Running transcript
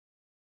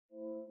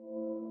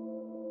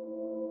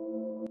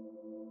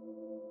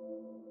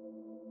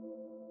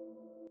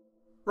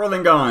Right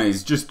then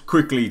guys, just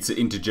quickly to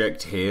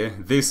interject here,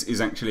 this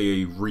is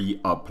actually a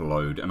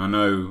re-upload, and I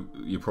know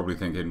you're probably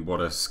thinking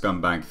what a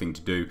scumbag thing to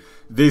do.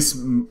 This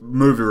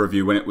movie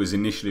review, when it was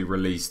initially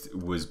released,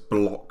 was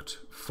blocked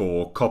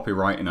for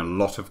copyright in a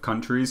lot of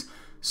countries,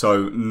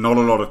 so not a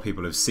lot of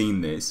people have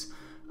seen this,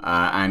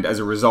 and as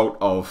a result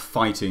of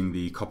fighting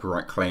the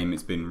copyright claim,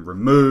 it's been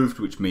removed,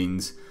 which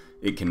means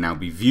it can now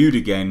be viewed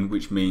again,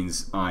 which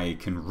means I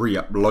can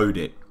re-upload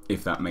it,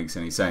 if that makes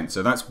any sense.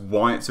 So that's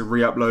why it's a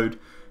re-upload.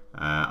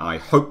 I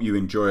hope you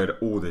enjoy it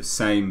all the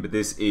same, but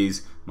this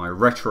is my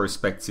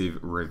retrospective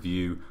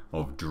review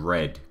of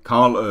Dredd,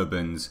 Karl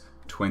Urban's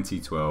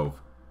 2012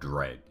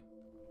 Dredd.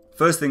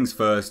 First things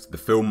first, the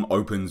film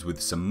opens with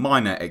some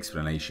minor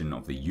explanation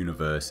of the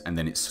universe and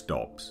then it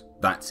stops.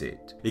 That's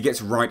it. It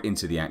gets right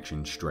into the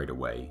action straight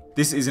away.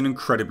 This is an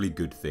incredibly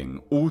good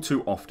thing. All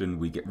too often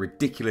we get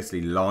ridiculously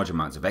large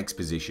amounts of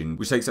exposition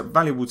which takes up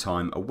valuable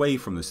time away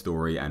from the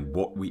story and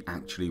what we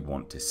actually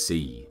want to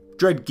see.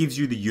 Dredd gives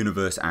you the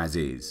universe as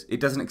is. It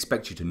doesn't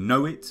expect you to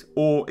know it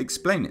or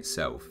explain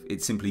itself.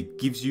 It simply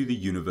gives you the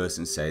universe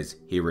and says,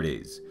 here it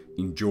is.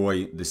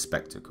 Enjoy the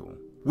spectacle.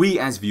 We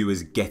as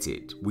viewers get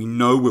it. We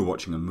know we're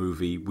watching a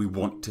movie. We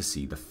want to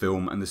see the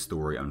film and the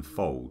story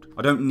unfold.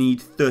 I don't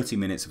need 30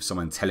 minutes of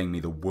someone telling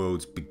me the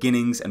world's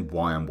beginnings and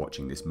why I'm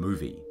watching this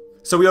movie.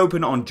 So we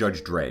open on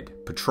Judge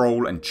Dredd,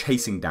 patrol and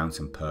chasing down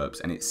some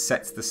perps, and it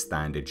sets the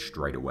standard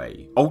straight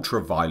away.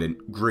 Ultra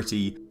violent,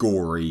 gritty,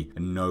 gory,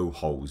 and no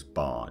holes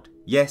barred.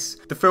 Yes,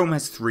 the film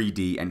has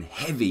 3D and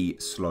heavy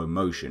slow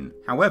motion,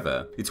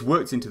 however, it's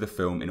worked into the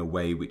film in a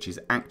way which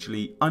is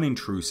actually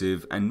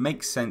unintrusive and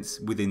makes sense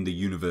within the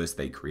universe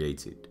they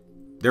created.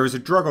 There is a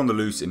drug on the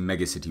loose in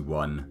Mega City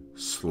 1,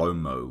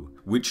 slow-mo,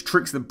 which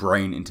tricks the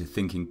brain into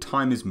thinking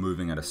time is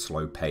moving at a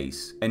slow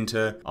pace.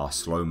 Enter our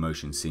slow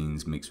motion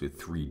scenes mixed with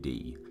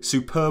 3D.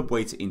 Superb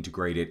way to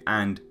integrate it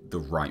and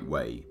the right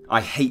way. I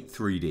hate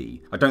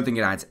 3D. I don't think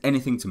it adds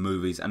anything to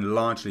movies and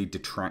largely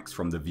detracts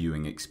from the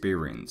viewing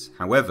experience.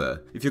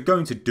 However, if you're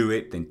going to do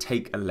it, then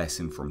take a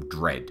lesson from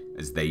Dredd,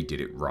 as they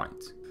did it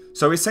right.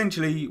 So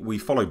essentially, we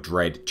follow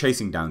Dredd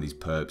chasing down these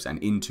perps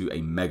and into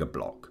a mega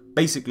block.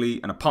 Basically,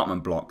 an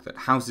apartment block that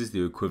houses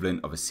the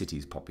equivalent of a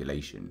city's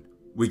population.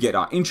 We get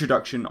our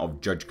introduction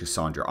of Judge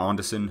Cassandra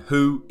Anderson,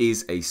 who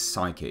is a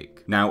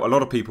psychic. Now, a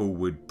lot of people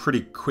would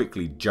pretty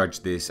quickly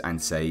judge this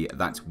and say,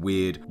 that's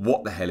weird,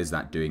 what the hell is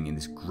that doing in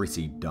this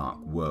gritty, dark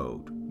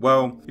world?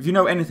 Well, if you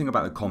know anything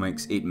about the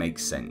comics, it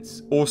makes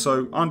sense.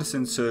 Also,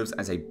 Anderson serves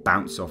as a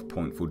bounce-off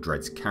point for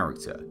Dredd's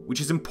character,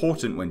 which is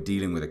important when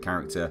dealing with a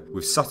character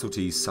with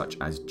subtleties such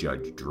as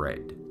Judge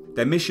Dredd.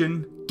 Their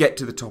mission? Get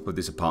to the top of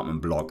this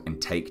apartment block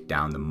and take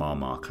down the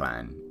Mama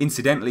clan.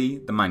 Incidentally,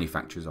 the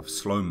manufacturers of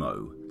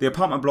slow-mo. The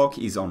apartment block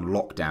is on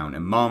lockdown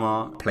and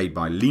Mama, played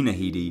by Lena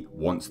Headey,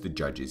 wants the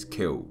judges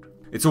killed.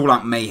 It's all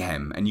out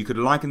mayhem, and you could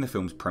liken the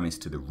film's premise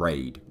to The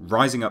Raid,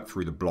 rising up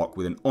through the block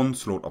with an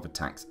onslaught of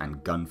attacks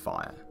and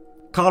gunfire.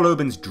 Karl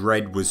Urban's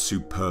Dredd was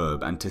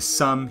superb, and to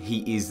some,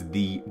 he is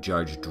the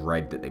Judge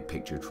Dredd that they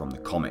pictured from the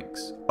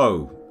comics.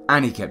 Oh,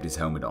 and he kept his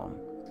helmet on.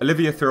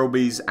 Olivia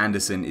Thirlby's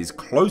Anderson is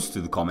close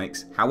to the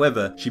comics,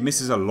 however, she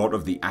misses a lot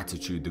of the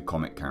attitude the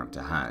comic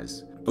character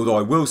has. Although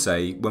I will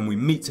say, when we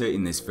meet her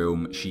in this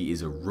film, she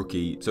is a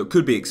rookie, so it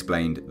could be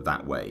explained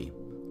that way.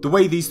 The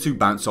way these two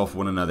bounce off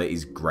one another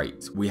is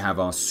great. We have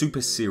our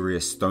super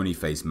serious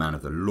stony-faced man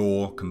of the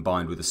law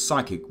combined with a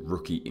psychic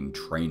rookie in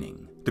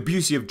training. The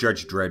beauty of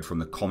Judge Dredd from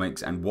the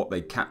comics and what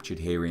they captured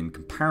here in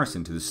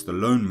comparison to the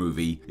Stallone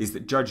movie is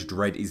that Judge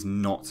Dredd is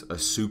not a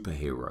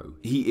superhero.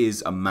 He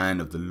is a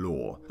man of the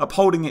law,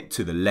 upholding it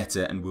to the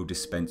letter and will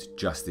dispense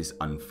justice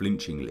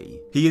unflinchingly.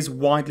 He is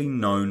widely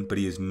known, but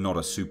he is not a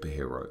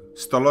superhero.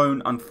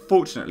 Stallone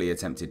unfortunately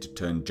attempted to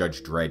turn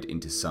Judge Dredd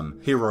into some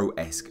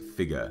hero-esque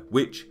figure,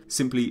 which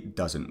simply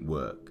doesn't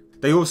work.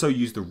 They also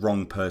used the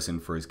wrong person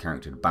for his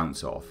character to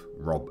bounce off,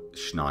 Rob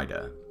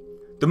Schneider.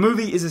 The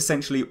movie is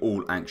essentially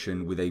all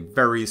action with a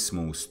very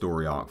small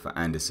story arc for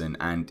Anderson,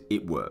 and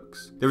it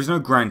works. There is no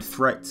grand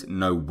threat,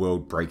 no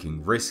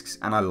world-breaking risks,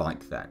 and I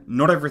like that.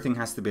 Not everything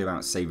has to be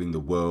about saving the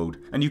world,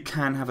 and you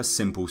can have a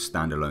simple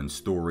standalone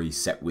story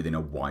set within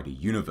a wider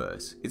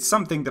universe. It's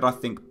something that I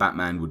think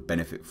Batman would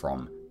benefit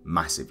from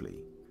massively.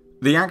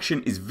 The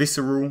action is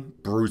visceral,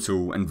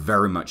 brutal, and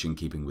very much in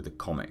keeping with the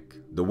comic.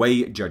 The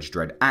way Judge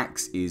Dredd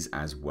acts is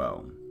as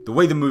well. The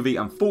way the movie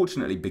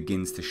unfortunately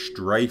begins to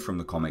stray from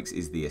the comics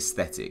is the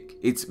aesthetic.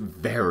 It's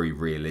very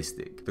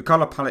realistic. The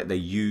colour palette they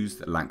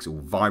used lacks all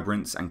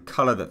vibrance and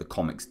colour that the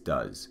comics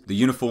does. The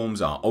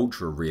uniforms are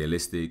ultra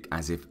realistic,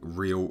 as if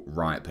real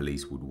riot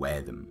police would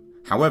wear them.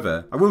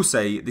 However, I will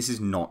say this is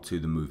not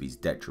to the movie's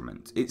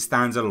detriment. It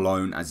stands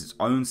alone as its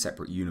own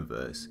separate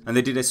universe, and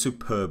they did a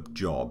superb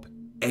job.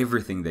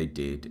 Everything they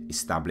did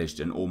established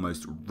an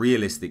almost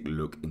realistic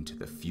look into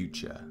the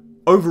future.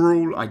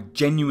 Overall, I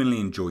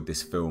genuinely enjoyed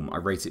this film. I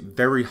rate it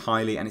very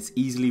highly and it's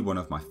easily one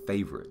of my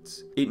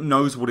favourites. It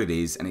knows what it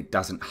is and it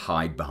doesn't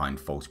hide behind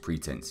false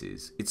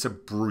pretenses. It's a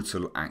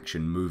brutal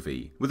action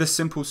movie with a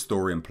simple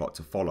story and plot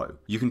to follow.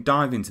 You can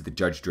dive into the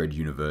Judge Dredd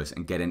universe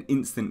and get an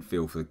instant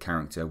feel for the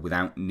character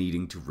without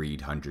needing to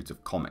read hundreds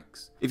of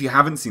comics. If you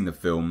haven't seen the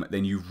film,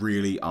 then you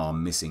really are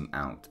missing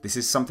out. This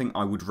is something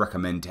I would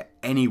recommend to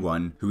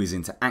anyone who is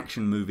into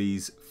action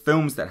movies,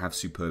 films that have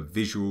superb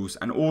visuals,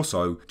 and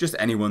also just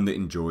anyone that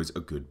enjoys a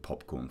good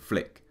popcorn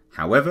flick.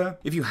 However,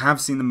 if you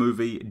have seen the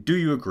movie, do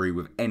you agree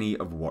with any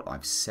of what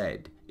I've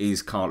said?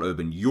 Is Karl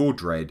Urban your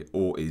Dredd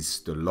or is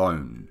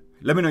Stallone?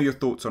 Let me know your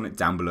thoughts on it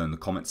down below in the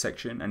comment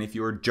section, and if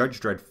you're a Judge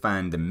Dredd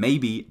fan, then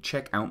maybe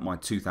check out my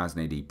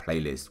 2000 AD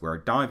playlist where I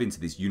dive into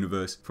this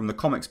universe from the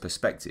comics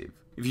perspective.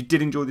 If you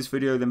did enjoy this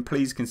video, then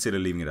please consider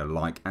leaving it a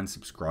like and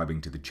subscribing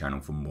to the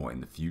channel for more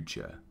in the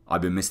future.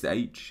 I've been Mr.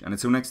 H, and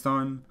until next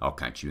time, I'll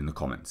catch you in the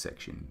comment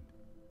section.